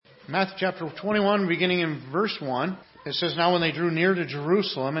Matthew chapter 21, beginning in verse 1. It says, "Now when they drew near to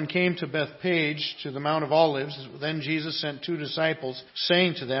Jerusalem and came to Bethphage, to the Mount of Olives, then Jesus sent 2 disciples,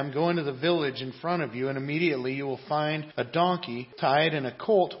 saying to them, 'Go into the village in front of you, and immediately you will find a donkey tied and a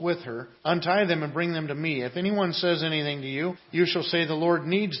colt with her. Untie them and bring them to me. If anyone says anything to you, you shall say, the Lord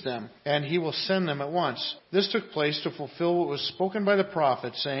needs them, and he will send them at once.' This took place to fulfill what was spoken by the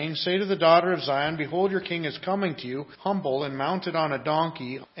prophet, saying, 'Say to the daughter of Zion, behold, your king is coming to you, humble and mounted on a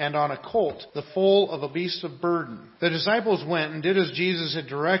donkey, and on a colt, the foal of a beast of burden.' The disciples went and did as Jesus had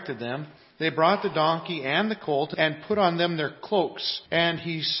directed them. They brought the donkey and the colt and put on them their cloaks, and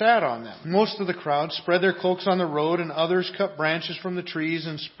he sat on them. Most of the crowd spread their cloaks on the road, and others cut branches from the trees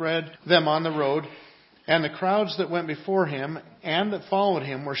and spread them on the road. And the crowds that went before him and that followed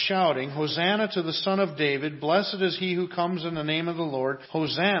him were shouting, 'Hosanna to the Son of David! Blessed is he who comes in the name of the Lord!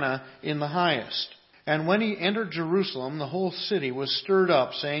 Hosanna in the highest!' And when he entered Jerusalem, the whole city was stirred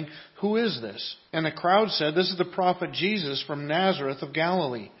up, saying, 'Who is this?' And the crowd said, 'This is the prophet Jesus from Nazareth of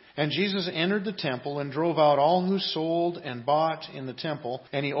Galilee.' And Jesus entered the temple and drove out all who sold and bought in the temple.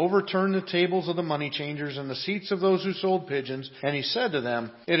 And he overturned the tables of the money changers and the seats of those who sold pigeons. And he said to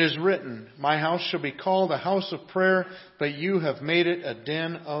them, 'It is written, my house shall be called a house of prayer, but you have made it a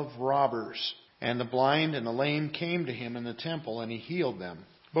den of robbers.' And the blind and the lame came to him in the temple, and he healed them.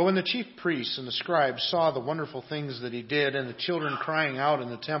 But when the chief priests and the scribes saw the wonderful things that he did, and the children crying out in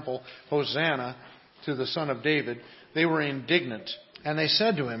the temple, 'Hosanna to the Son of David,' they were indignant. And they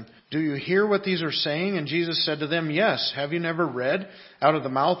said to him, 'Do you hear what these are saying?' And Jesus said to them, 'Yes, have you never read, out of the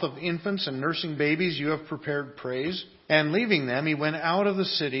mouth of infants and nursing babies you have prepared praise?' And leaving them, he went out of the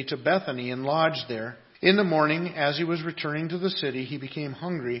city to Bethany and lodged there. In the morning, as he was returning to the city, he became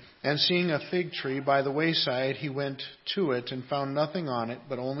hungry, and seeing a fig tree by the wayside, he went to it and found nothing on it,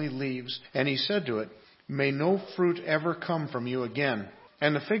 but only leaves. And he said to it, 'May no fruit ever come from you again.'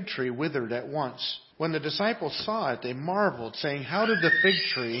 And the fig tree withered at once. When the disciples saw it, they marveled, saying, 'How did the fig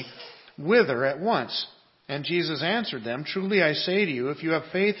tree wither at once?' And Jesus answered them, 'Truly I say to you, if you have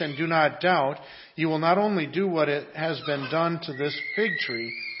faith and do not doubt, you will not only do what it has been done to this fig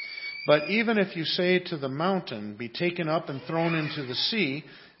tree, but even if you say to the mountain, be taken up and thrown into the sea,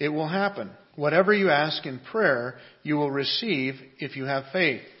 it will happen. Whatever you ask in prayer, you will receive if you have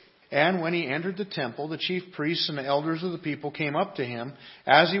faith.' And when he entered the temple, the chief priests and the elders of the people came up to him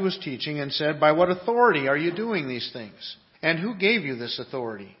as he was teaching and said, 'By what authority are you doing these things? And who gave you this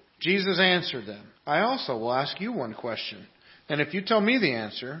authority?' Jesus answered them, 'I also will ask you one question. And if you tell me the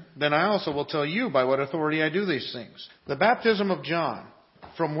answer, then I also will tell you by what authority I do these things. The baptism of John,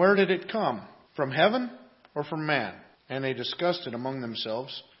 from where did it come? From heaven or from man?' And they discussed it among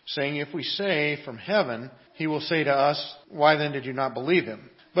themselves, saying, 'If we say from heaven, he will say to us, why then did you not believe him?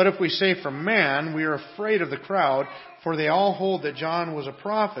 But if we say from man, we are afraid of the crowd, for they all hold that John was a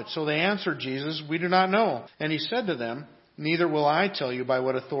prophet.' So they answered Jesus, 'We do not know.' And he said to them, 'Neither will I tell you by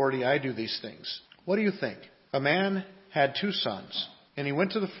what authority I do these things. What do you think? A man had 2 sons, and he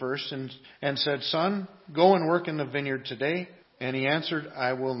went to the first and said, "Son, go and work in the vineyard today." And he answered,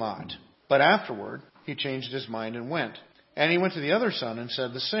 "I will not." But afterward he changed his mind and went. And he went to the other son and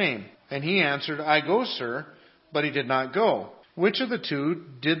said the same. And he answered, "I go, sir." But he did not go. Which of the 2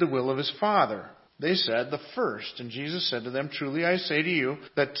 did the will of his father? They said, "The first." And Jesus said to them, "Truly I say to you,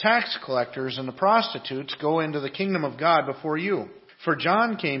 that tax collectors and the prostitutes go into the kingdom of God before you. For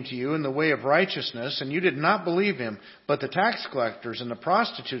John came to you in the way of righteousness, and you did not believe him. But the tax collectors and the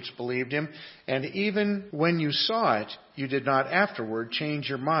prostitutes believed him. And even when you saw it, you did not afterward change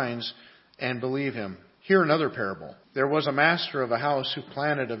your minds and believe him." Hear another parable. There was a master of a house who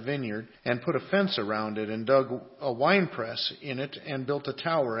planted a vineyard and put a fence around it and dug a winepress in it and built a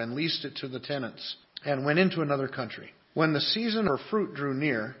tower and leased it to the tenants and went into another country. When the season for fruit drew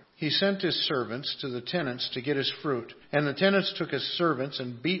near, he sent his servants to the tenants to get his fruit. And the tenants took his servants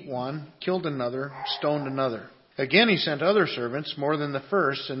and beat one, killed another, stoned another. Again he sent other servants, more than the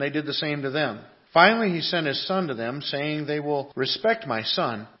first, and they did the same to them. Finally he sent his son to them, saying, "They will respect my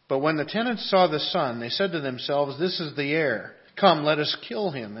son." But when the tenants saw the son, they said to themselves, "This is the heir. Come, let us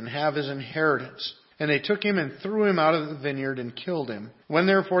kill him and have his inheritance." And they took him and threw him out of the vineyard and killed him. When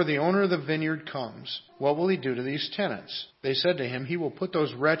therefore the owner of the vineyard comes, what will he do to these tenants? They said to him, "He will put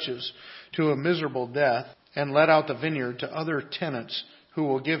those wretches to a miserable death and let out the vineyard to other tenants who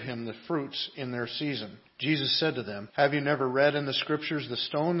will give him the fruits in their season." Jesus said to them, "Have you never read in the Scriptures, the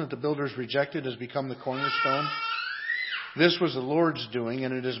stone that the builders rejected has become the cornerstone? This was the Lord's doing,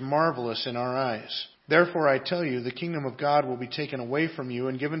 and it is marvelous in our eyes. Therefore I tell you, the kingdom of God will be taken away from you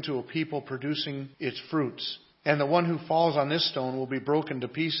and given to a people producing its fruits. And the one who falls on this stone will be broken to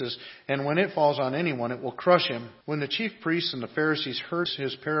pieces, and when it falls on anyone, it will crush him." When the chief priests and the Pharisees heard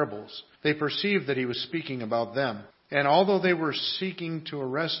his parables, they perceived that he was speaking about them. And although they were seeking to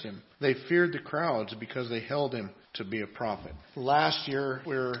arrest him, they feared the crowds because they held him to be a prophet. Last year,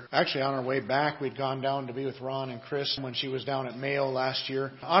 we were actually on our way back. We'd gone down to be with Ron and Chris when she was down at Mayo last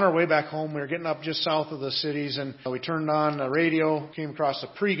year. On our way back home, we were getting up just south of the cities, and we turned on the radio, came across a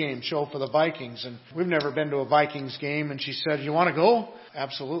pregame show for the Vikings. And we've never been to a Vikings game, and she said, "You want to go?"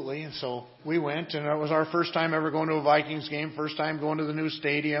 Absolutely. And so we went, and it was our first time ever going to a Vikings game, first time going to the new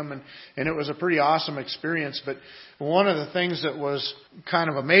stadium, and it was a pretty awesome experience. But one of the things that was kind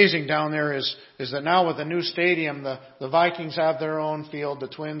of amazing down there is that now with the new stadium, the Vikings have their own field, the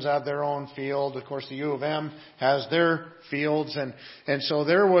Twins have their own field, of course the U of M has their fields, and so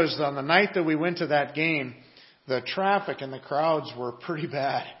there was, on the night that we went to that game, the traffic and the crowds were pretty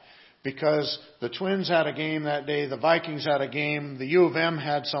bad. Because the Twins had a game that day, the Vikings had a game, the U of M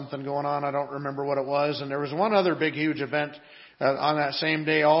had something going on, I don't remember what it was, and there was one other big huge event on that same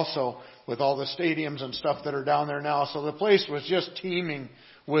day also, with all the stadiums and stuff that are down there now. So the place was just teeming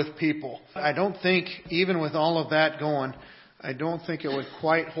with people. I don't think, even with all of that going, I don't think it would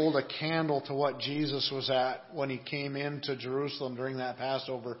quite hold a candle to what Jesus was at when he came into Jerusalem during that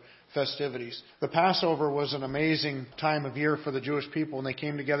Passover festivities. The Passover was an amazing time of year for the Jewish people, and they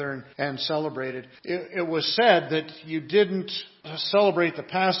came together and celebrated. It was said that you didn't celebrate the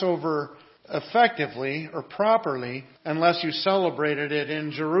Passover effectively or properly unless you celebrated it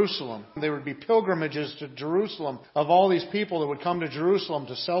in Jerusalem. There would be pilgrimages to Jerusalem of all these people that would come to Jerusalem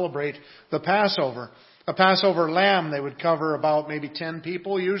to celebrate the Passover. A Passover lamb, they would cover about maybe 10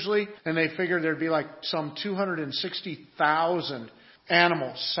 people usually, and they figured there'd be like some 260,000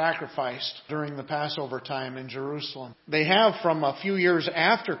 animals sacrificed during the Passover time in Jerusalem. They have, from a few years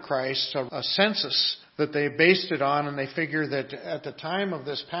after Christ, a census that they based it on, and they figure that at the time of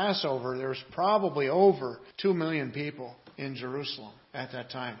this Passover, there's probably over 2 million people in Jerusalem at that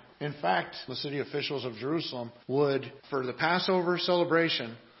time. In fact, the city officials of Jerusalem would, for the Passover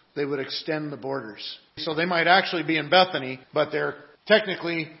celebration, they would extend the borders. So they might actually be in Bethany, but they're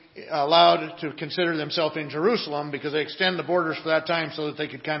technically allowed to consider themselves in Jerusalem because they extend the borders for that time so that they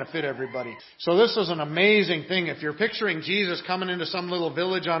could kind of fit everybody. So this is an amazing thing. If you're picturing Jesus coming into some little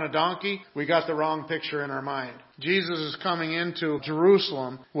village on a donkey, we got the wrong picture in our mind. Jesus is coming into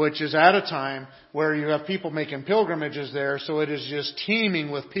Jerusalem, which is at a time where you have people making pilgrimages there, so it is just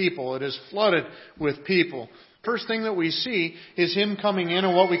teeming with people. It is flooded with people. First thing that we see is him coming in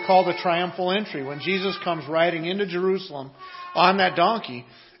what we call the triumphal entry. When Jesus comes riding into Jerusalem on that donkey,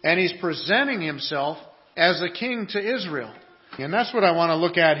 and he's presenting himself as a king to Israel. And that's what I want to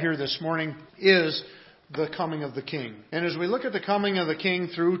look at here this morning, is the coming of the king. And as we look at the coming of the king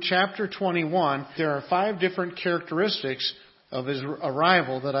through chapter 21, there are 5 different characteristics of his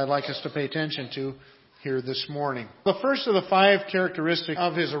arrival that I'd like us to pay attention to here this morning. The first of the 5 characteristics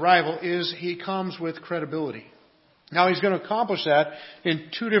of his arrival is he comes with credibility. Now he's going to accomplish that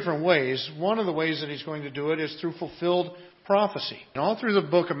in 2 different ways. One of the ways that he's going to do it is through fulfilled prophecy. And all through the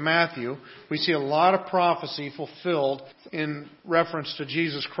book of Matthew, we see a lot of prophecy fulfilled in reference to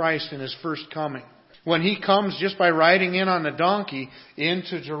Jesus Christ in his first coming. When he comes just by riding in on a donkey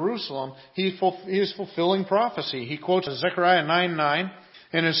into Jerusalem, he is fulfilling prophecy. He quotes Zechariah 9:9,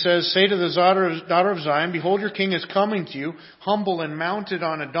 and it says, "Say to the daughter of Zion, behold, your king is coming to you, humble and mounted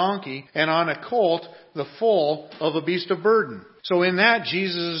on a donkey, and on a colt, the foal of a beast of burden." So in that,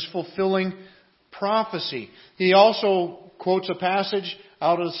 Jesus is fulfilling prophecy. He also quotes a passage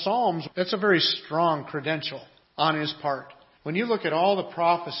out of the Psalms. That's a very strong credential on his part. When you look at all the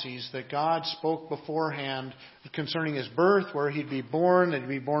prophecies that God spoke beforehand concerning his birth, where he'd be born, that he'd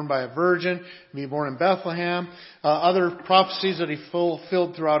be born by a virgin, he'd be born in Bethlehem, other prophecies that he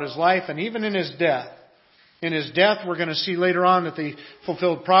fulfilled throughout his life, and even in his death. In his death, we're going to see later on that they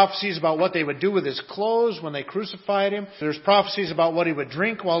fulfilled prophecies about what they would do with his clothes when they crucified him. There's prophecies about what he would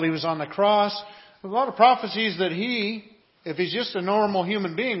drink while he was on the cross. A lot of prophecies that he, if he's just a normal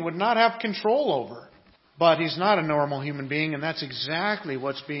human being, would not have control over. But he's not a normal human being, and that's exactly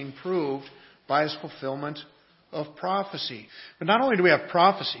what's being proved by his fulfillment of prophecy. But not only do we have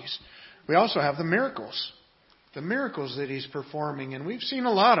prophecies, we also have the miracles. The miracles that he's performing, and we've seen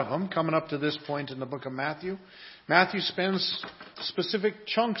a lot of them coming up to this point in the book of Matthew. Matthew spends specific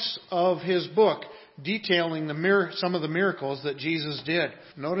chunks of his book detailing some of the miracles that Jesus did.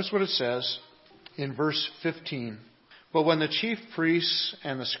 Notice what it says in verse 15. "But when the chief priests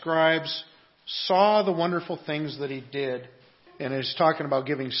and the scribes saw the wonderful things that he did," and it's talking about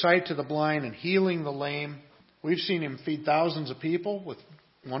giving sight to the blind and healing the lame. We've seen him feed thousands of people with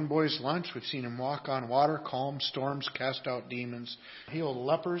one boy's lunch. We've seen him walk on water, calm storms, cast out demons, heal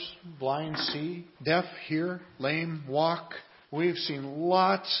lepers, blind see, deaf hear, lame walk. We've seen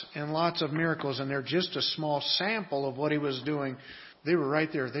lots and lots of miracles, and they're just a small sample of what he was doing. They were right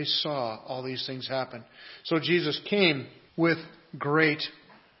there. They saw all these things happen. So Jesus came with great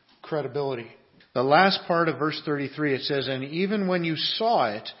credibility. The last part of verse 33, it says, and even when you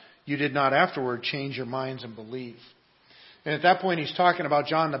saw it, you did not afterward change your minds and believe. And at that point, he's talking about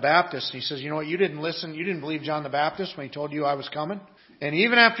John the Baptist. And he says, you know what, you didn't listen, you didn't believe John the Baptist when he told you I was coming. And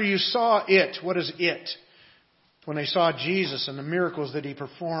even after you saw it, what is it? When they saw Jesus and the miracles that he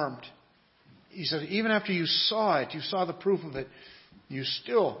performed, he said, even after you saw it, you saw the proof of it, you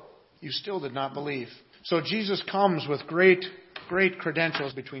still did not believe. So Jesus comes with great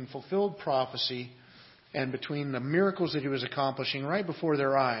credentials between fulfilled prophecy and between the miracles that he was accomplishing right before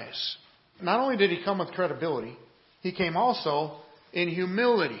their eyes. Not only did he come with credibility, he came also in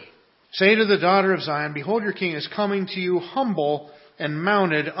humility. Say to the daughter of Zion, behold, your king is coming to you humble and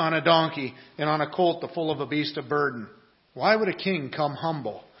mounted on a donkey and on a colt, the foal of a beast of burden. Why would a king come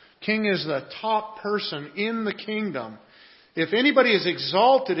humble? King is the top person in the kingdom. If anybody is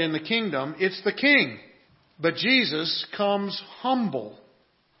exalted in the kingdom, it's the king. But Jesus comes humble.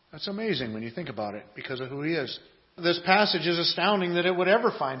 That's amazing when you think about it because of who he is. This passage is astounding that it would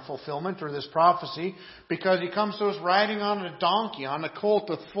ever find fulfillment, or this prophecy, because he comes to us riding on a donkey, on a colt,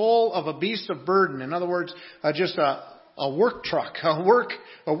 full of a beast of burden. In other words, just a work truck, a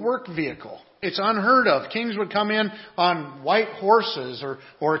work vehicle. It's unheard of. Kings would come in on white horses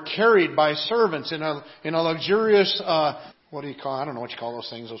or carried by servants in a luxurious, what do you call? I don't know what you call those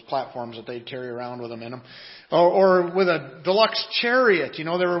things, those platforms that they'd carry around with them in them. Or with a deluxe chariot. You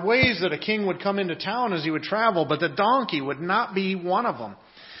know, there were ways that a king would come into town as he would travel, but the donkey would not be one of them.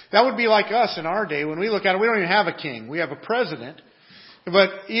 That would be like us in our day. When we look at it, we don't even have a king. We have a president. But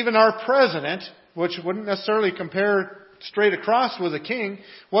even our president, which wouldn't necessarily compare straight across with a king,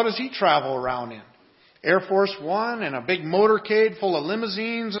 what does he travel around in? Air Force One and a big motorcade full of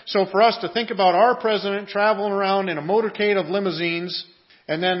limousines. So for us to think about our president traveling around in a motorcade of limousines,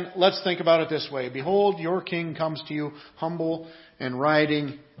 and then let's think about it this way. Behold, your king comes to you humble and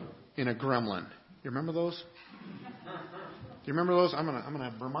riding in a gremlin. You remember those? Do you remember those? I'm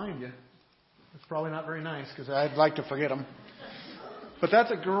gonna remind you. It's probably not very nice because I'd like to forget them. But that's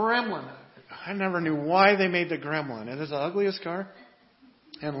a gremlin. I never knew why they made the gremlin. It is the ugliest car.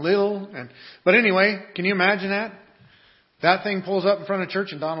 And little. But anyway, can you imagine that? That thing pulls up in front of church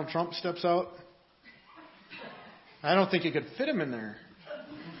and Donald Trump steps out. I don't think you could fit him in there.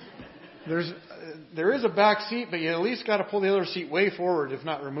 There is a back seat, but you at least got to pull the other seat way forward, if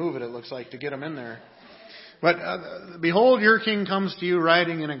not remove it, it looks like, to get him in there. But behold, your king comes to you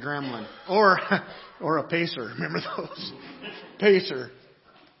riding in a gremlin. Or a pacer. Remember those? Pacer.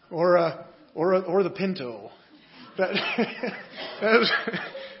 Or the Pinto. I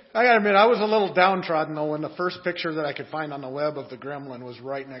gotta admit, I was a little downtrodden though when the first picture that I could find on the web of the gremlin was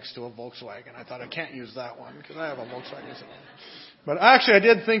right next to a Volkswagen. I thought I can't use that one because I have a Volkswagen. But actually I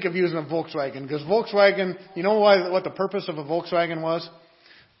did think of using a Volkswagen because Volkswagen, you know what the purpose of a Volkswagen was?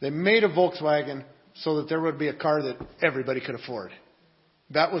 They made a Volkswagen so that there would be a car that everybody could afford.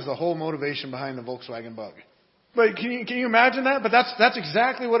 That was the whole motivation behind the Volkswagen Bug. But can you imagine that? But that's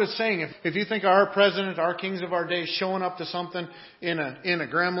exactly what it's saying. If you think our president, our kings of our day, showing up to something in a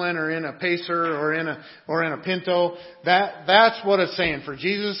gremlin or in a pacer or in a Pinto, that's what it's saying. For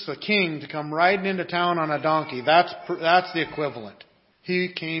Jesus, the king, to come riding into town on a donkey, that's the equivalent.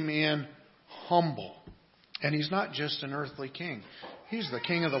 He came in humble, and he's not just an earthly king. He's the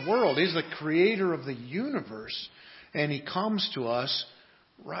king of the world. He's the creator of the universe, and he comes to us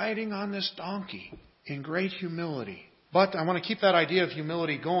riding on this donkey. In great humility. But I want to keep that idea of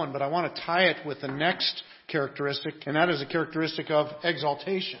humility going, but I want to tie it with the next characteristic, and that is a characteristic of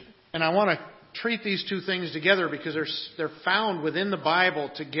exaltation. And I want to treat these two things together because they're found within the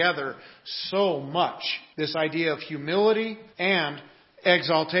Bible together so much. This idea of humility and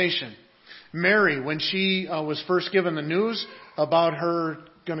exaltation. Mary, when she was first given the news about her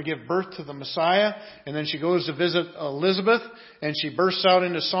going to give birth to the Messiah, and then she goes to visit Elizabeth, and she bursts out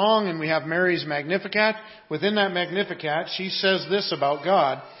into song, and we have Mary's Magnificat. Within that Magnificat, she says this about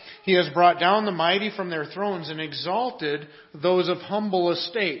God: He has brought down the mighty from their thrones and exalted those of humble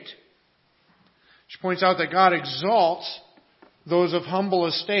estate. She points out that God exalts those of humble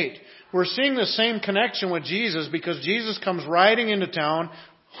estate. We're seeing the same connection with Jesus because Jesus comes riding into town,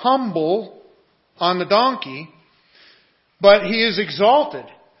 humble on the donkey, but he is exalted.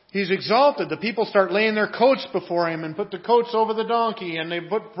 He's exalted. The people start laying their coats before Him and put the coats over the donkey, and they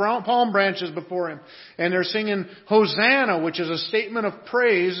put palm branches before Him. And they're singing Hosanna, which is a statement of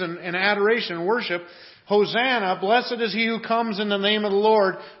praise and adoration and worship. Hosanna, blessed is He who comes in the name of the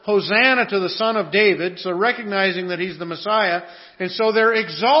Lord. Hosanna to the Son of David. So recognizing that He's the Messiah. And so they're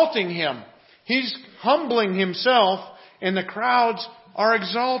exalting Him. He's humbling Himself, and the crowds are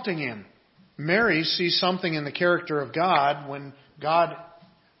exalting Him. Mary sees something in the character of God when God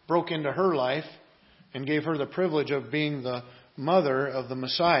broke into her life and gave her the privilege of being the mother of the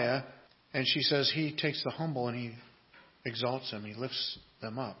Messiah. And she says He takes the humble and He exalts them. He lifts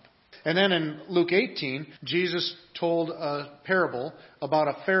them up. And then in Luke 18, Jesus told a parable about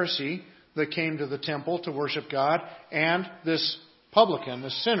a Pharisee that came to the temple to worship God and this publican, the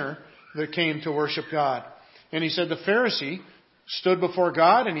sinner, that came to worship God. And He said the Pharisee stood before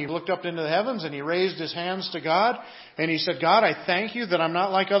God and he looked up into the heavens and he raised his hands to God and he said, God, I thank You that I'm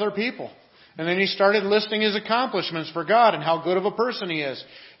not like other people. And then he started listing his accomplishments for God and how good of a person He is.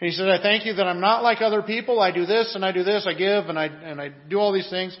 And he said, I thank You that I'm not like other people. I do this and I do this. I give and I do all these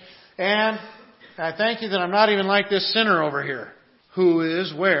things. And I thank You that I'm not even like this sinner over here who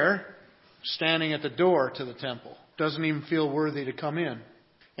is where? Standing at the door to the temple. Doesn't even feel worthy to come in.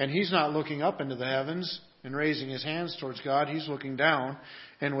 And he's not looking up into the heavens and raising his hands towards God. He's looking down,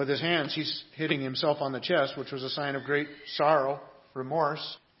 and with his hands he's hitting himself on the chest, which was a sign of great sorrow,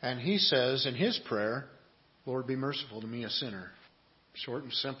 remorse. And he says in his prayer, Lord, be merciful to me, a sinner. Short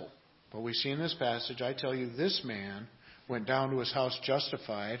and simple. But we see in this passage, I tell you, this man went down to his house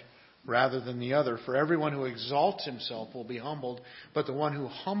justified rather than the other. For everyone who exalts himself will be humbled, but the one who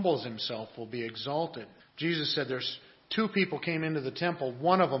humbles himself will be exalted. Jesus said there's two people came into the temple.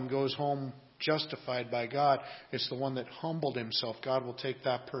 One of them goes home justified by God. It's the one that humbled himself. God will take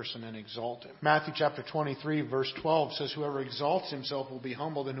that person and exalt him. Matthew chapter 23 verse 12 says, whoever exalts himself will be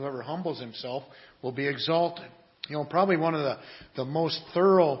humbled, and whoever humbles himself will be exalted. You know, probably one of the most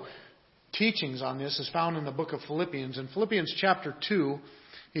thorough teachings on this is found in the book of Philippians. In Philippians chapter 2,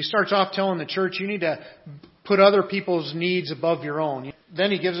 he starts off telling the church, you need to put other people's needs above your own. Then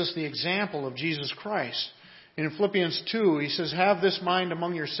he gives us the example of Jesus Christ. In Philippians 2, he says, have this mind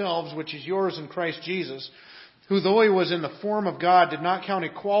among yourselves, which is yours in Christ Jesus, who though He was in the form of God, did not count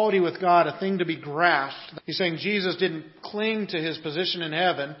equality with God a thing to be grasped. He's saying Jesus didn't cling to His position in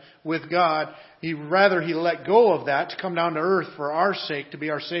heaven with God. Rather, He let go of that to come down to earth for our sake, to be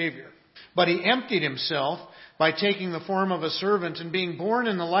our Savior. But He emptied Himself by taking the form of a servant, and being born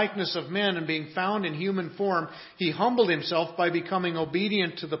in the likeness of men and being found in human form, He humbled Himself by becoming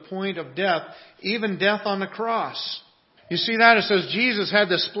obedient to the point of death, even death on the cross. You see that? It says Jesus had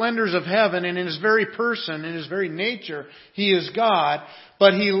the splendors of heaven, and in His very person, in His very nature, He is God.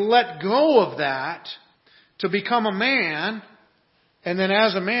 But He let go of that to become a man, and then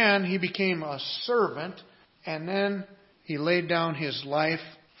as a man, He became a servant, and then He laid down His life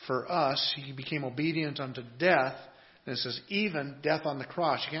for us. He became obedient unto death. And it says, even death on the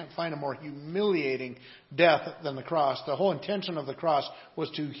cross. You can't find a more humiliating death than the cross. The whole intention of the cross was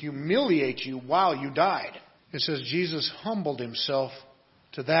to humiliate you while you died. It says Jesus humbled Himself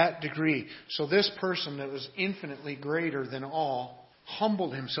to that degree. So this person that was infinitely greater than all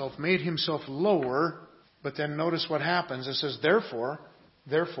humbled Himself, made Himself lower. But then notice what happens. It says, therefore,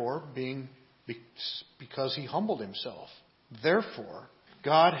 because He humbled Himself. Therefore,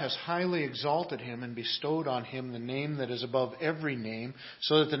 God has highly exalted Him and bestowed on Him the name that is above every name,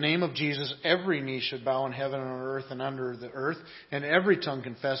 so that the name of Jesus every knee should bow in heaven and on earth and under the earth, and every tongue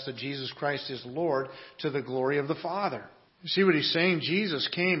confess that Jesus Christ is Lord, to the glory of the Father. You see what He's saying? Jesus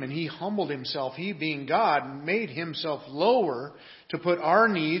came and He humbled Himself. He, being God, made Himself lower to put our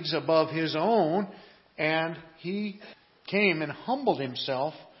needs above His own, and He came and humbled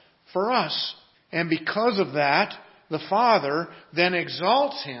Himself for us. And because of that, the Father then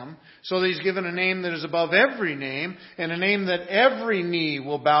exalts Him so that He's given a name that is above every name, and a name that every knee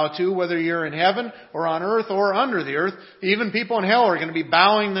will bow to, whether you're in heaven or on earth or under the earth. Even people in hell are going to be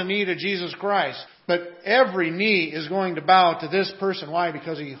bowing the knee to Jesus Christ. But every knee is going to bow to this person. Why?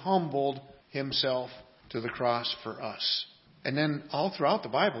 Because He humbled Himself to the cross for us. And then all throughout the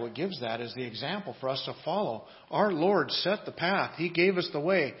Bible, it gives that as the example for us to follow. Our Lord set the path. He gave us the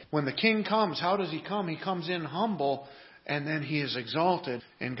way. When the King comes, how does He come? He comes in humble, and then He is exalted.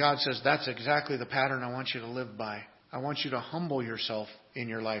 And God says, that's exactly the pattern I want you to live by. I want you to humble yourself in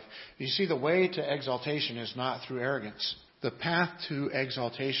your life. You see, the way to exaltation is not through arrogance. The path to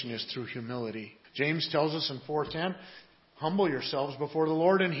exaltation is through humility. James tells us in 4:10, humble yourselves before the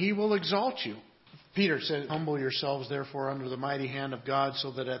Lord, and He will exalt you. Peter said, humble yourselves therefore under the mighty hand of God,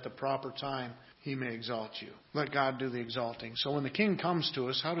 so that at the proper time He may exalt you. Let God do the exalting. So when the King comes to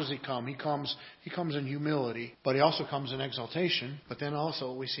us, how does He come? He comes in humility, but He also comes in exaltation. But then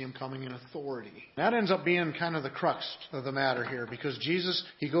also we see Him coming in authority. That ends up being kind of the crux of the matter here, because Jesus,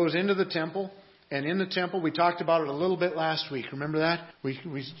 He goes into the temple. And in the temple, we talked about it a little bit last week. Remember that?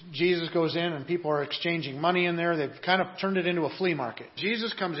 Jesus goes in and people are exchanging money in there. They've kind of turned it into a flea market.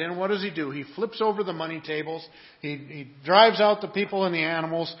 Jesus comes in. What does He do? He flips over the money tables. He drives out the people and the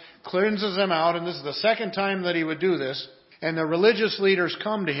animals, cleanses them out. And this is the second time that He would do this. And the religious leaders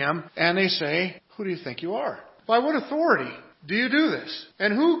come to Him and they say, "Who do you think you are? By what authority do you do this?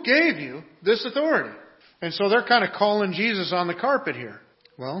 And who gave you this authority?" And so they're kind of calling Jesus on the carpet here.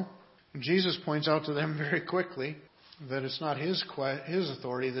 Well, Jesus points out to them very quickly that it's not His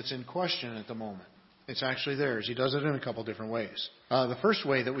authority that's in question at the moment. It's actually theirs. He does it in a couple different ways. The first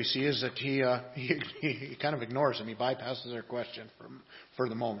way that we see is that he kind of ignores them. He bypasses their question for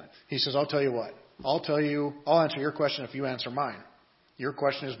the moment. He says, "I'll tell you what. I'll answer your question if you answer mine. Your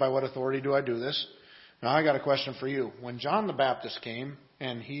question is, by what authority do I do this? Now I got a question for you. When John the Baptist came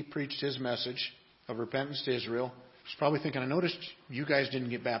and he preached his message of repentance to Israel, he's probably thinking, I noticed you guys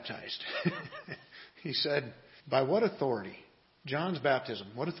didn't get baptized." He said, "By what authority? John's baptism,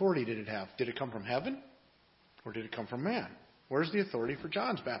 what authority did it have? Did it come from heaven? Or did it come from man? Where's the authority for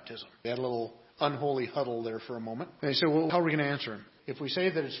John's baptism?" They had a little unholy huddle there for a moment. And they said, "Well, how are we going to answer him? If we say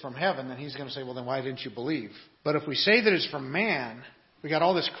that it's from heaven, then he's going to say, well, then why didn't you believe? But if we say that it's from man, we got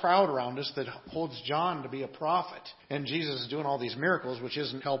all this crowd around us that holds John to be a prophet. And Jesus is doing all these miracles, which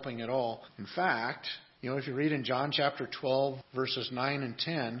isn't helping at all. In fact, if you read in John chapter 12, verses 9 and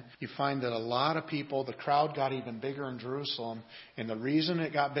 10, you find that a lot of people, the crowd got even bigger in Jerusalem. And the reason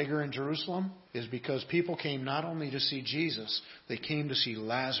it got bigger in Jerusalem is because people came not only to see Jesus, they came to see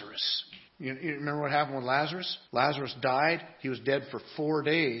Lazarus. You remember what happened with Lazarus? Lazarus died. He was dead for 4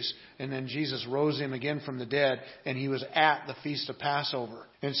 days. And then Jesus rose him again from the dead. And he was at the Feast of Passover.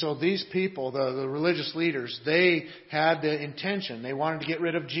 And so these people, the religious leaders, they had the intention. They wanted to get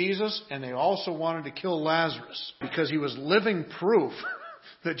rid of Jesus. And they also wanted to kill Lazarus. Because he was living proof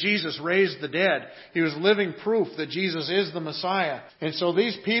that Jesus raised the dead. He was living proof that Jesus is the Messiah. And so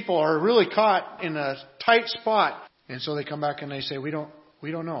these people are really caught in a tight spot. And so they come back and they say, we don't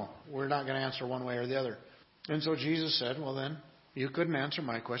know. We're not going to answer one way or the other. And so Jesus said, well then, you couldn't answer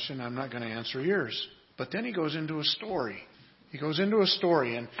my question. I'm not going to answer yours. But then He goes into a story. He goes into a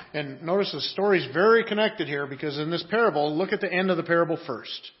story. And notice the story is very connected here, because in this parable, look at the end of the parable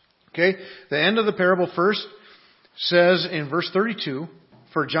first. Okay? The end of the parable first says in verse 32,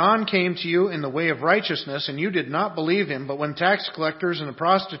 "For John came to you in the way of righteousness, and you did not believe him. But when tax collectors and the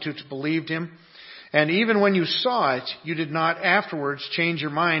prostitutes believed him, and even when you saw it, you did not afterwards change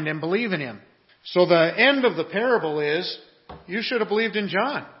your mind and believe in him." So the end of the parable is, you should have believed in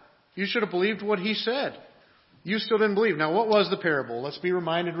John. You should have believed what he said. You still didn't believe. Now, what was the parable? Let's be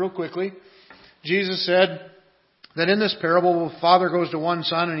reminded real quickly. Jesus said that in this parable, the father goes to one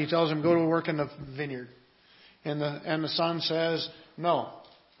son and he tells him, go to work in the vineyard. And the son says, no,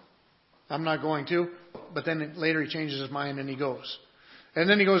 I'm not going to. But then later he changes his mind and he goes. And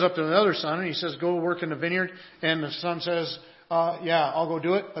then he goes up to another son and he says, go work in the vineyard. And the son says, yeah, I'll go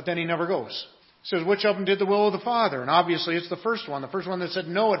do it. But then he never goes. He says, which of them did the will of the Father? And obviously it's the first one. The first one that said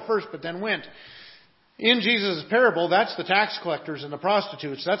no at first, but then went. In Jesus' parable, that's the tax collectors and the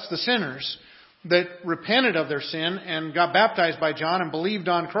prostitutes. That's the sinners that repented of their sin and got baptized by John and believed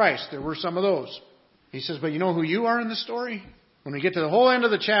on Christ. There were some of those. He says, but you know who you are in the story? When we get to the whole end of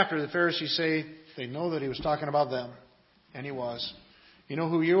the chapter, the Pharisees say they know that he was talking about them. And he was. You know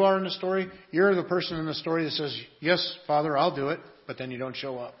who you are in the story? You're the person in the story that says, yes, Father, I'll do it. But then you don't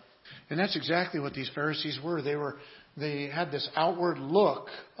show up. And that's exactly what these Pharisees were. They had this outward look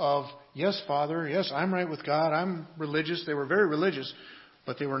of, yes, Father, yes, I'm right with God. I'm religious. They were very religious,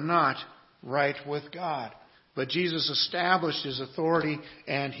 but they were not right with God. But Jesus established his authority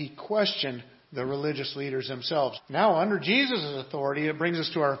and he questioned the religious leaders themselves. Now, under Jesus' authority, it brings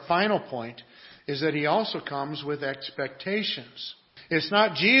us to our final point, is that he also comes with expectations. It's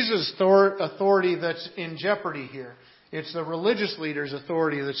not Jesus' authority that's in jeopardy here. It's the religious leaders'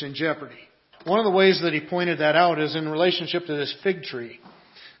 authority that's in jeopardy. One of the ways that he pointed that out is in relationship to this fig tree.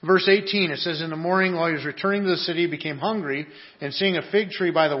 Verse 18, it says, in the morning while he was returning to the city, he became hungry, and seeing a fig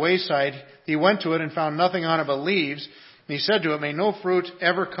tree by the wayside, he went to it and found nothing on it but leaves. And he said to it, may no fruit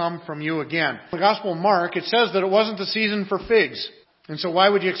ever come from you again. In the Gospel of Mark, it says that it wasn't the season for figs. And so why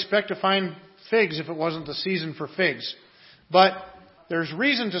would you expect to find figs if it wasn't the season for figs? But there's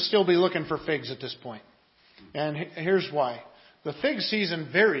reason to still be looking for figs at this point. And here's why. The fig season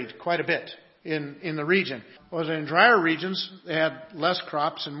varied quite a bit. in the region. Whereas in drier regions, they had less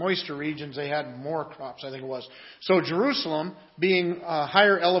crops. In moister regions, they had more crops, I think it was. So Jerusalem, being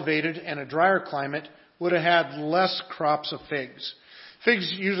higher elevated and a drier climate, would have had less crops of figs.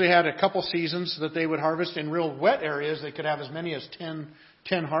 Figs usually had a couple seasons that they would harvest. In real wet areas, they could have as many as 10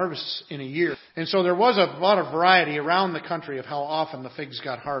 harvests in a year. And so there was a lot of variety around the country of how often the figs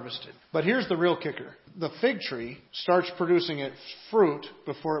got harvested. But here's the real kicker. The fig tree starts producing its fruit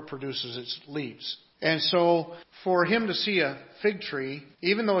before it produces its leaves. And so for him to see a fig tree,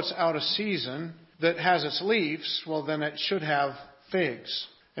 even though it's out of season, that has its leaves, well, then it should have figs.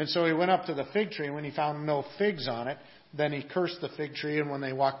 And so he went up to the fig tree, and when he found no figs on it, then he cursed the fig tree, and when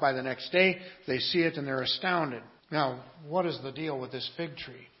they walk by the next day, they see it and they're astounded. Now, what is the deal with this fig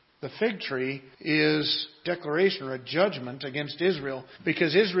tree? The fig tree is a declaration or a judgment against Israel,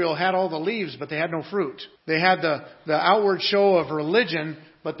 because Israel had all the leaves, but they had no fruit. They had the outward show of religion,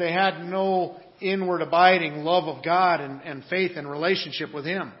 but they had no inward abiding love of God and faith and relationship with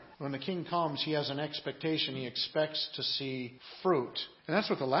Him. When the king comes, he has an expectation. He expects to see fruit. And that's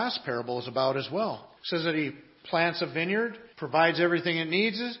what the last parable is about as well. It says that he plants a vineyard, provides everything it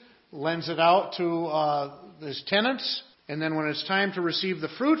needs, lends it out to his tenants, and then when it's time to receive the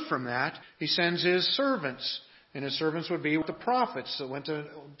fruit from that, he sends his servants. And his servants would be the prophets that went to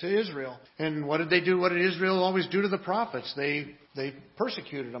Israel. And what did they do? What did Israel always do to the prophets? They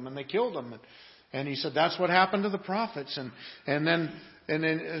persecuted them and they killed them. And he said that's what happened to the prophets. And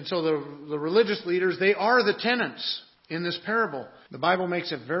so the religious leaders, they are the tenants in this parable. The Bible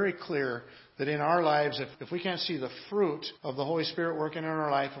makes it very clear that in our lives, if we can't see the fruit of the Holy Spirit working in our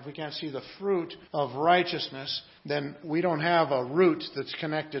life, if we can't see the fruit of righteousness, then we don't have a root that's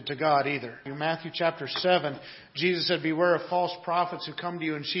connected to God either. In Matthew chapter 7, Jesus said, "Beware of false prophets who come to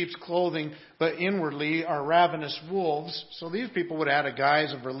you in sheep's clothing, but inwardly are ravenous wolves." So these people would add a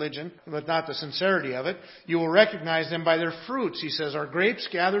guise of religion, but not the sincerity of it. "You will recognize them by their fruits," he says. "Are grapes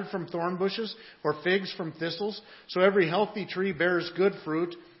gathered from thorn bushes or figs from thistles? So every healthy tree bears good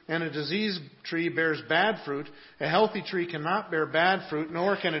fruit, and a diseased tree bears bad fruit. A healthy tree cannot bear bad fruit,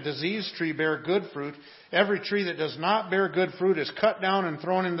 nor can a diseased tree bear good fruit. Every tree that does not bear good fruit is cut down and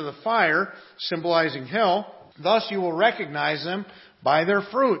thrown into the fire," symbolizing hell. "Thus you will recognize them by their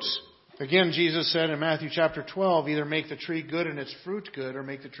fruits." Again, Jesus said in Matthew chapter 12, "Either make the tree good and its fruit good, or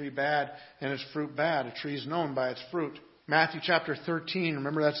make the tree bad and its fruit bad. A tree is known by its fruit." Matthew chapter 13,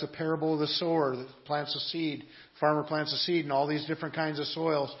 remember that's the parable of the sower that plants a seed. Farmer plants a seed in all these different kinds of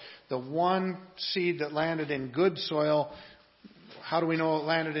soils. The one seed that landed in good soil, how do we know it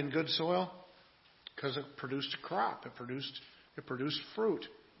landed in good soil? Because it produced a crop. It produced fruit.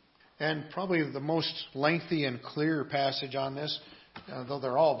 And probably the most lengthy and clear passage on this, though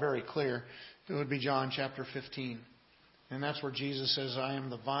they're all very clear, it would be John chapter 15. And that's where Jesus says, "I am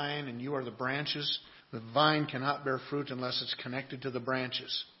the vine and you are the branches." The vine cannot bear fruit unless it's connected to the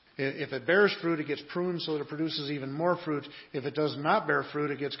branches. If it bears fruit, it gets pruned so that it produces even more fruit. If it does not bear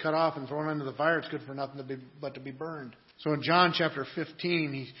fruit, it gets cut off and thrown into the fire. It's good for nothing but to be burned. So in John chapter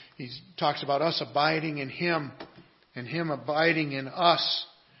 15, he talks about us abiding in Him and Him abiding in us.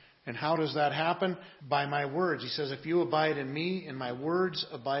 And how does that happen? By my words. He says, "If you abide in me and my words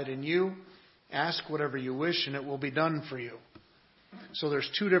abide in you, ask whatever you wish and it will be done for you." So there's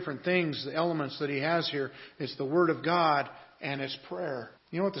two different things, the elements that he has here. It's the Word of God and it's prayer.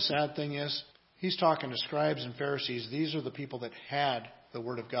 You know what the sad thing is? He's talking to scribes and Pharisees. These are the people that had the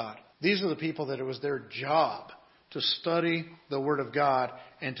Word of God. These are the people that it was their job to study the Word of God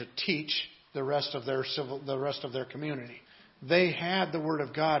and to teach the rest of their community. They had the Word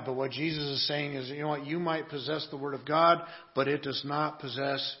of God, but what Jesus is saying is, you know what, you might possess the Word of God, but it does not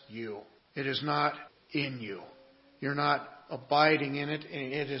possess you. It is not in you. You're not abiding in it,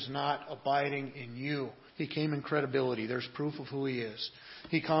 and it is not abiding in you. He came in credibility. There's proof of who He is.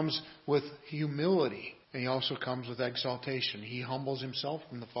 He comes with humility, and He also comes with exaltation. He humbles Himself,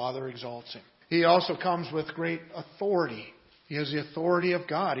 and the Father exalts Him. He also comes with great authority. He has the authority of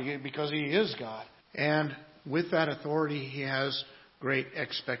God because He is God. And with that authority, He has great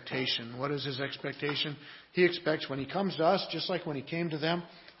expectation. What is His expectation? He expects when He comes to us, just like when He came to them,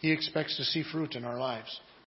 He expects to see fruit in our lives.